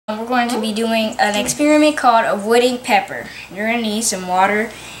We're going to be doing an experiment called avoiding pepper. You're going to need some water,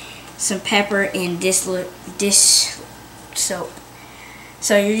 some pepper, and dish soap.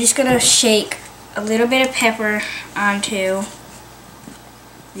 So you're just going to shake a little bit of pepper onto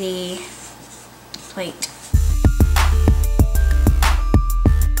the plate.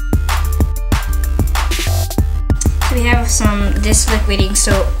 So we have some dish liquiding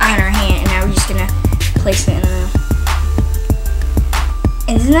soap on our hand, and now we're just going to place it in the middle.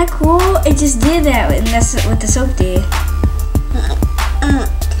 And isn't that cool? It just did that, and that's what the soap did.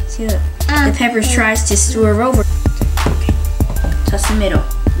 See, look. The pepper tries to swerve over. Okay. Touch the middle,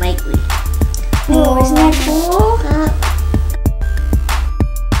 lightly. Oh, isn't that cool?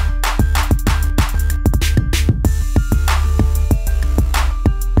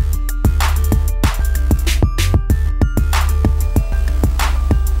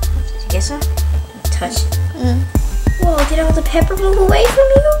 Did you get some? Touch it. Whoa, did all the pepper move away from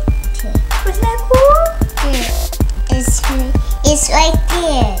you? Wasn't that cool? It's right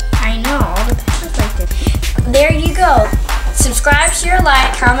there. I know, all the pepper's like this. There you go. Subscribe, share,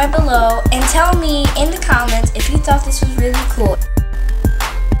 like, comment below, and tell me in the comments if you thought this was really cool.